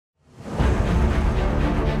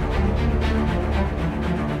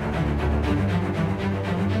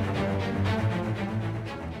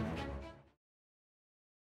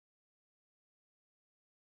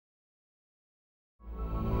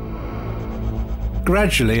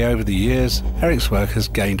Gradually, over the years, Erich's work has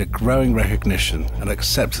gained a growing recognition and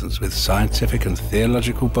acceptance with scientific and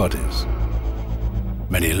theological bodies.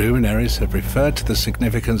 Many luminaries have referred to the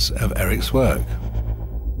significance of Erich's work.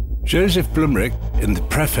 Joseph Blumrich, in the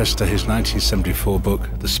preface to his 1974 book,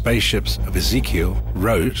 The Spaceships of Ezekiel,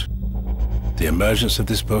 wrote, "The emergence of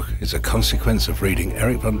this book is a consequence of reading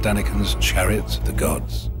Erich von Daniken's Chariots of the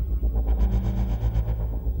Gods."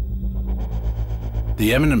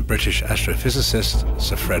 The eminent British astrophysicist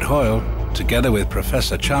Sir Fred Hoyle, together with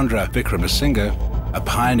Professor Chandra Wickramasinghe, a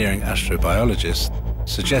pioneering astrobiologist,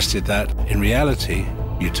 suggested that, in reality,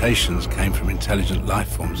 mutations came from intelligent life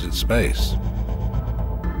forms in space.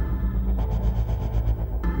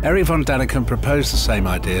 Erich von Daniken proposed the same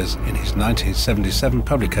ideas in his 1977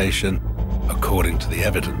 publication, According to the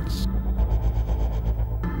Evidence.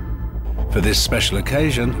 For this special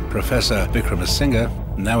occasion, Professor Wickramasinghe,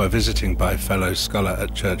 now a visiting by-fellow scholar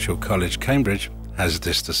at Churchill College, Cambridge, has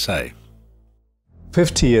this to say.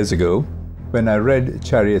 50 years ago, when I read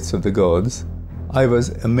Chariots of the Gods, I was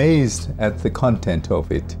amazed at the content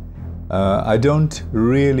of it. I don't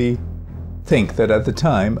really think that at the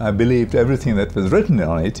time I believed everything that was written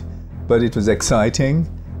on it, but it was exciting,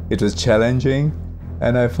 it was challenging,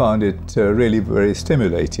 and I found it really very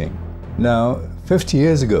stimulating. Now, 50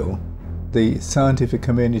 years ago, the scientific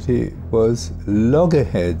community was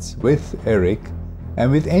loggerheads with Erich and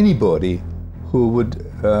with anybody who would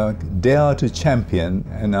dare to champion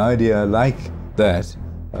an idea like that,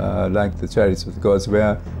 like the Chariots of the Gods,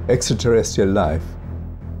 where extraterrestrial life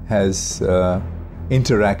has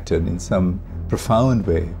interacted in some profound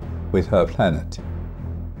way with our planet.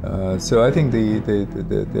 So I think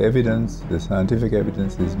the evidence, the scientific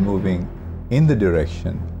evidence, is moving in the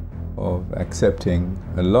direction of accepting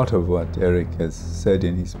a lot of what Erich has said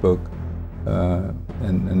in his book,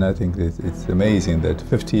 and I think it's amazing that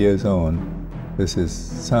 50 years on, this is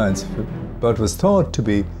science, what was thought to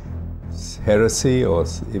be heresy or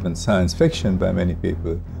even science fiction by many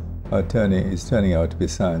people, is turning out to be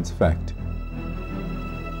science fact.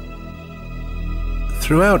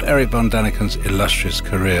 Throughout Erich von Daniken's illustrious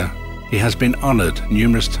career, he has been honoured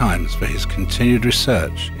numerous times for his continued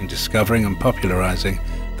research in discovering and popularising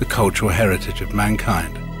the cultural heritage of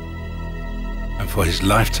mankind, and for his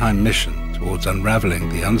lifetime mission towards unravelling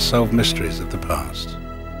the unsolved mysteries of the past.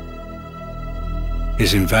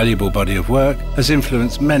 His invaluable body of work has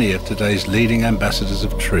influenced many of today's leading ambassadors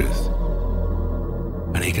of truth,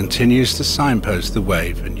 and he continues to signpost the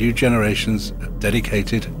way for new generations of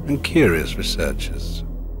dedicated and curious researchers.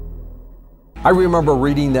 I remember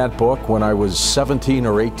reading that book when I was 17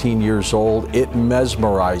 or 18 years old. It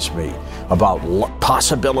mesmerized me about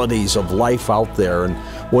possibilities of life out there. And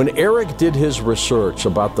when Erich did his research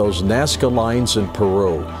about those Nazca lines in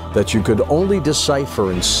Peru that you could only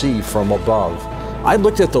decipher and see from above, I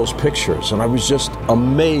looked at those pictures and I was just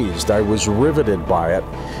amazed. I was riveted by it.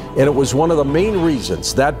 And it was one of the main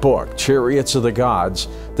reasons, that book, Chariots of the Gods,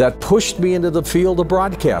 that pushed me into the field of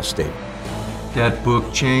broadcasting. That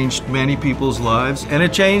book changed many people's lives, and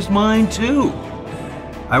it changed mine too.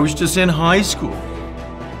 I was just in high school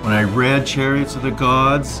when I read Chariots of the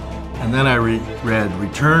Gods, and then I read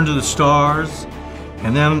Return to the Stars,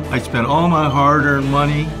 and then I spent all my hard-earned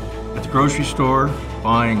money at the grocery store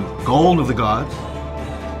buying Gold of the Gods.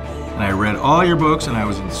 And I read all your books, and I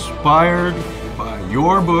was inspired by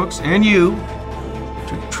your books and you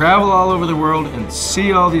to travel all over the world and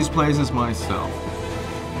see all these places myself.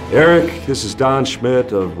 Erich, this is Don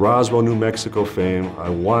Schmidt of Roswell, New Mexico fame. I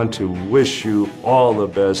want to wish you all the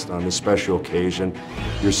best on this special occasion.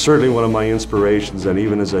 You're certainly one of my inspirations, and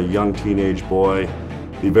even as a young teenage boy,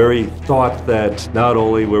 the very thought that not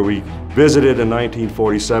only were we visited in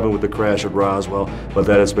 1947 with the crash at Roswell, but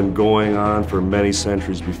that it's been going on for many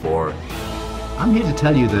centuries before. I'm here to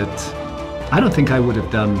tell you that I don't think I would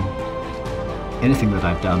have done anything that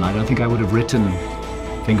I've done. I don't think I would have written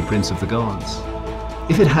Fingerprints of the Gods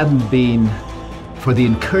if it hadn't been for the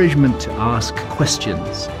encouragement to ask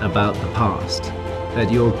questions about the past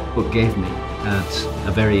that your book gave me at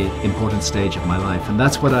a very important stage of my life. And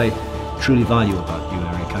that's what I truly value about you,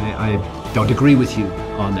 Erich. I don't agree with you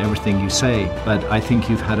on everything you say, but I think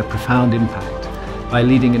you've had a profound impact by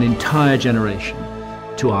leading an entire generation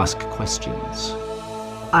to ask questions.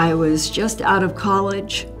 I was just out of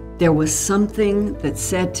college. There was something that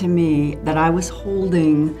said to me that I was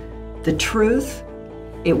holding the truth.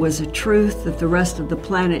 It was a truth that the rest of the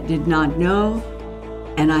planet did not know,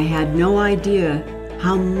 and I had no idea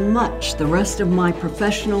how much the rest of my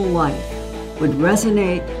professional life would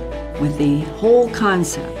resonate with the whole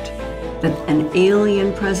concept that an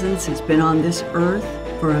alien presence has been on this earth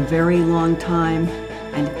for a very long time,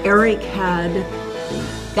 and Erich had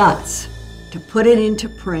the guts to put it into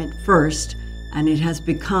print first, and it has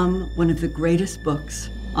become one of the greatest books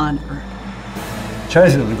on earth.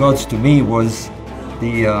 Chariots of the Gods to me was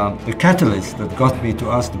the catalyst that got me to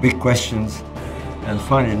ask the big questions and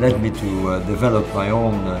finally led me to develop my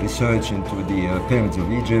own research into the pyramids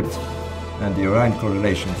of Egypt and the Orion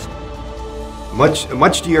correlations.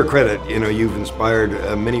 Much to your credit, you've inspired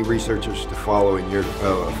many researchers to follow in your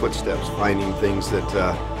footsteps, finding things that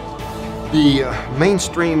the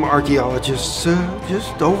mainstream archaeologists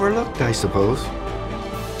just overlooked, I suppose.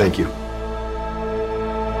 Thank you.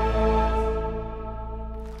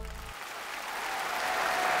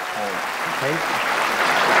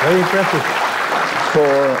 Very impressive.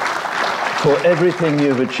 For everything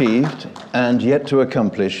you've achieved and yet to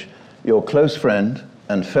accomplish, your close friend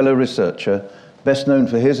and fellow researcher, best known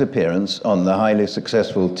for his appearance on the highly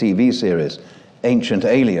successful TV series Ancient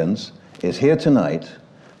Aliens, is here tonight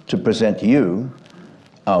to present you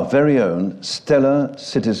our very own Stellar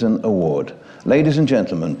Citizen Award. Ladies and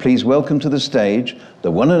gentlemen, please welcome to the stage the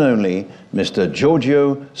one and only Mr.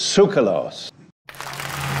 Giorgio Tsoukalos.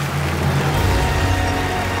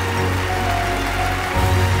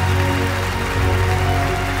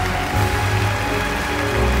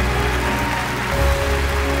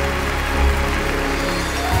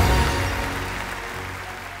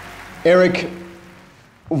 Erich,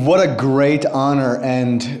 what a great honor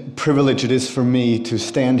and privilege it is for me to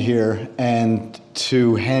stand here and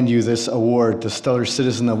to hand you this award, the Stellar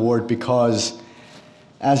Citizen Award, because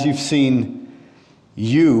as you've seen,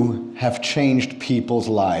 you have changed people's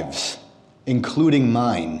lives, including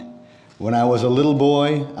mine. When I was a little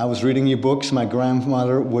boy, I was reading your books. My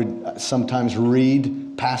grandmother would sometimes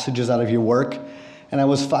read passages out of your work, and I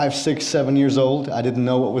was 5, 6, 7 years old. I didn't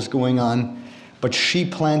know what was going on. But she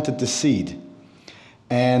planted the seed.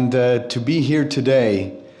 And to be here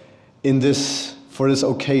today for this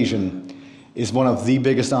occasion is one of the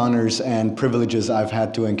biggest honors and privileges I've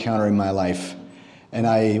had to encounter in my life. And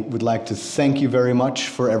I would like to thank you very much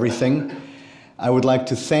for everything. I would like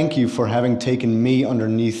to thank you for having taken me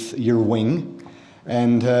underneath your wing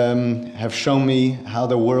and have shown me how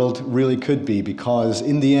the world really could be, because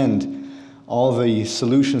in the end, all the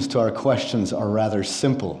solutions to our questions are rather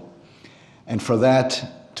simple. And for that,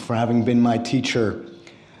 for having been my teacher,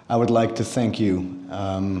 I would like to thank you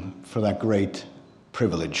for that great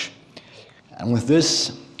privilege. And with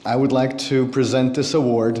this, I would like to present this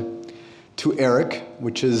award to Erich,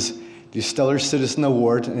 which is the Stellar Citizen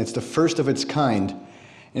Award, and it's the first of its kind.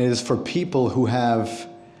 And it is for people who have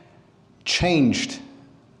changed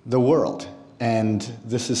the world. And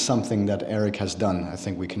this is something that Erich has done. I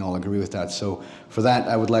think we can all agree with that. So for that,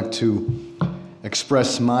 I would like to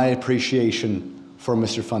express my appreciation for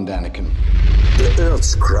Mr. von Daniken. The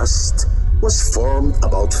Earth's crust was formed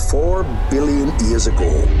about 4 billion years ago,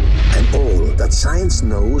 and all that science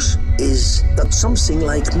knows is that something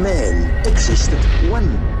like man existed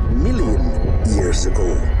 1 million years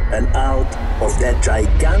ago. And out of that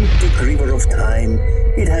gigantic river of time,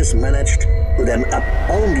 it has managed to dam up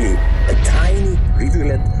only a tiny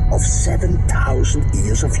rivulet of 7,000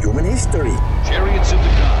 years of human history. Chariots of the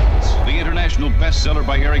Gods, the international bestseller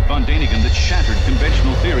by Erich von Daniken that shattered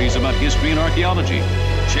conventional theories about history and archaeology.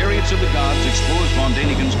 Chariots of the Gods explores von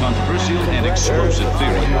Daniken's controversial and explosive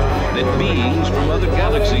theory that beings from other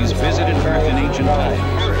galaxies visited Earth in ancient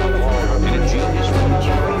times. In a genius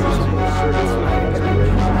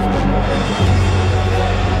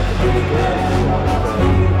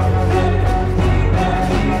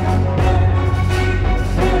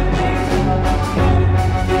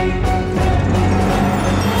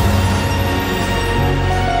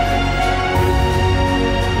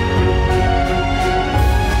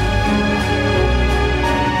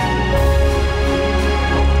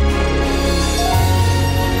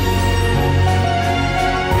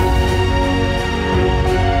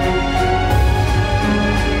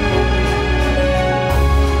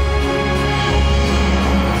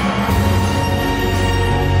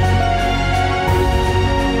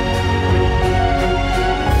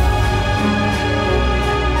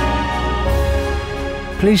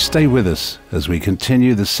Please stay with us as we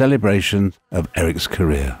continue the celebration of Erich's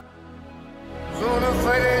career.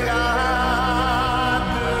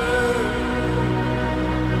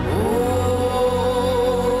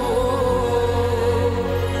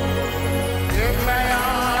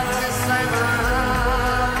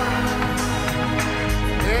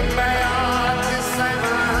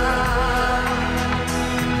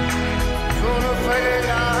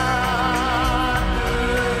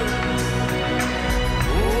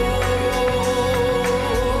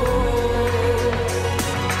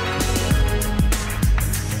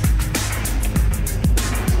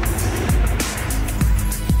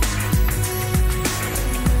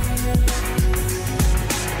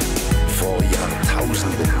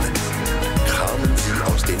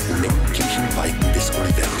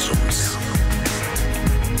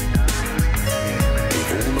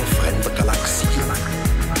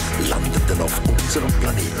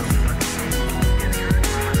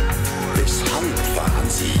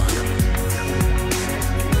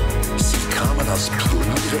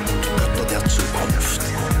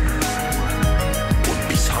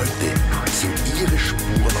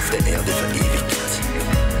 der Erde verewigt.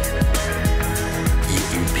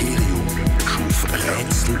 Ihr Imperium schuf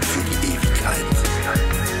Rätsel für die Ewigkeit.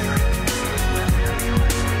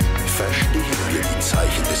 Verstehen wir die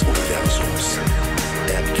Zeichen des Universums,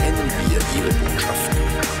 erkennen wir ihre Botschaften,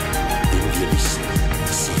 denn wir wissen,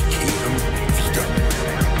 sie kehren wieder.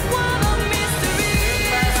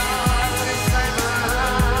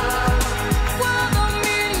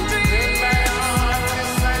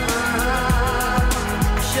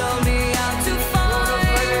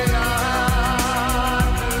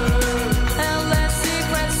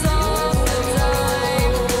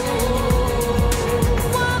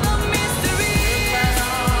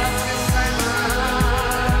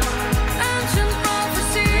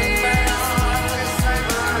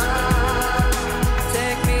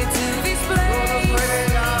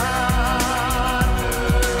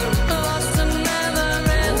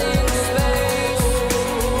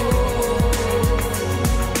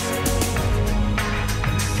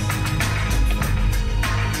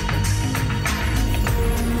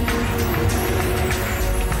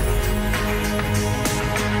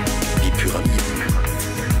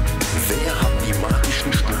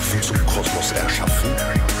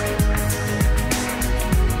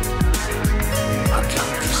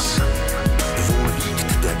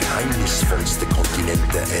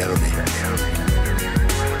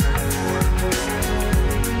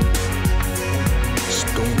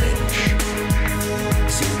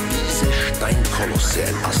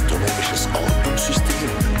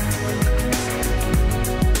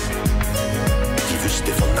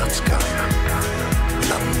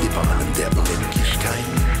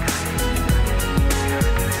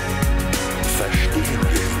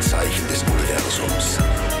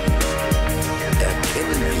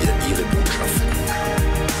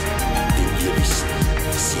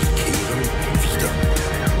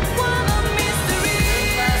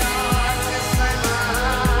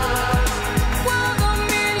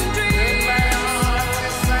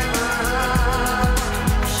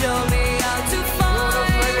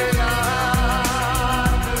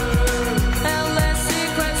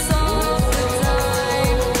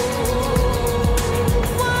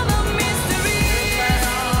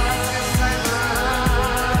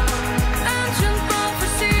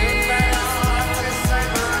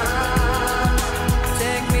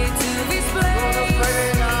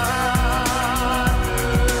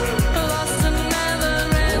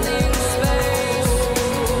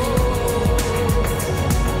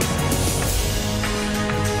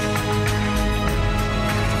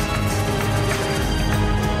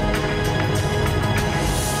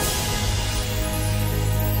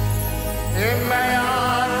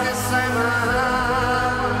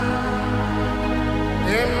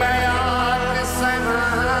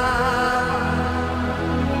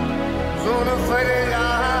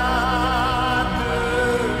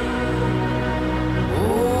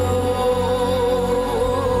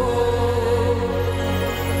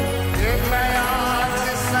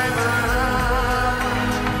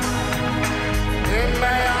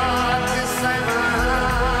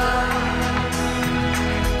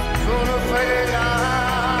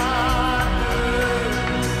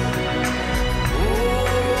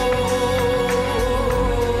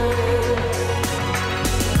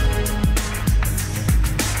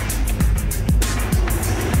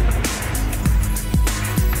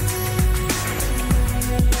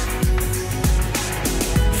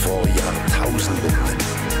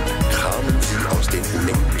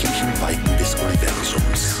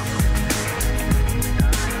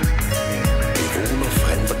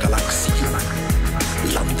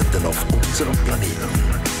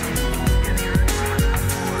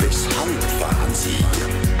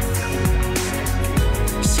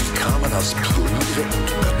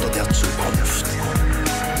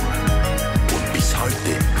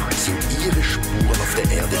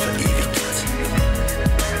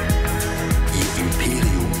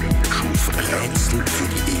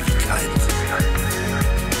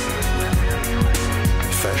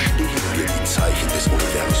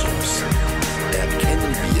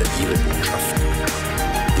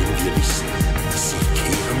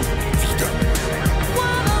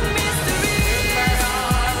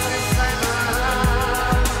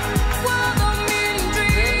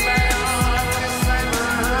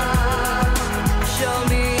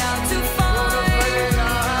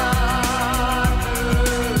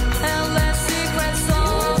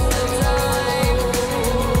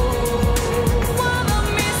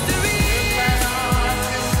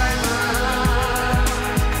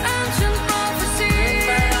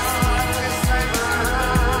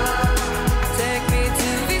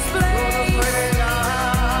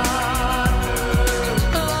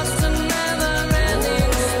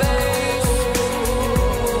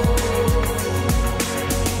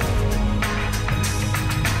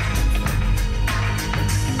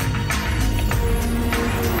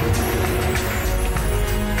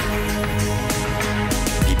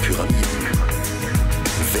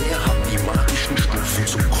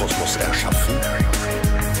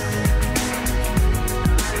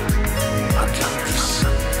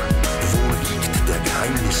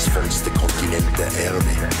 Erde.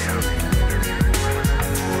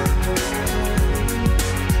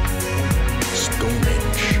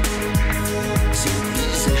 Stonehenge. Sind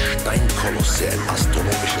diese Steinkolosse ein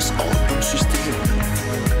astronomisches Ordnungssystem?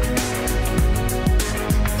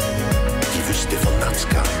 Die Wüste von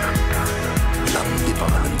Nazca,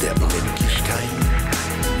 Landebahnen der Unendlichkeit.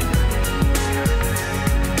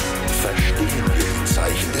 Verstehen wir die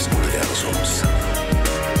Zeichen des Universums?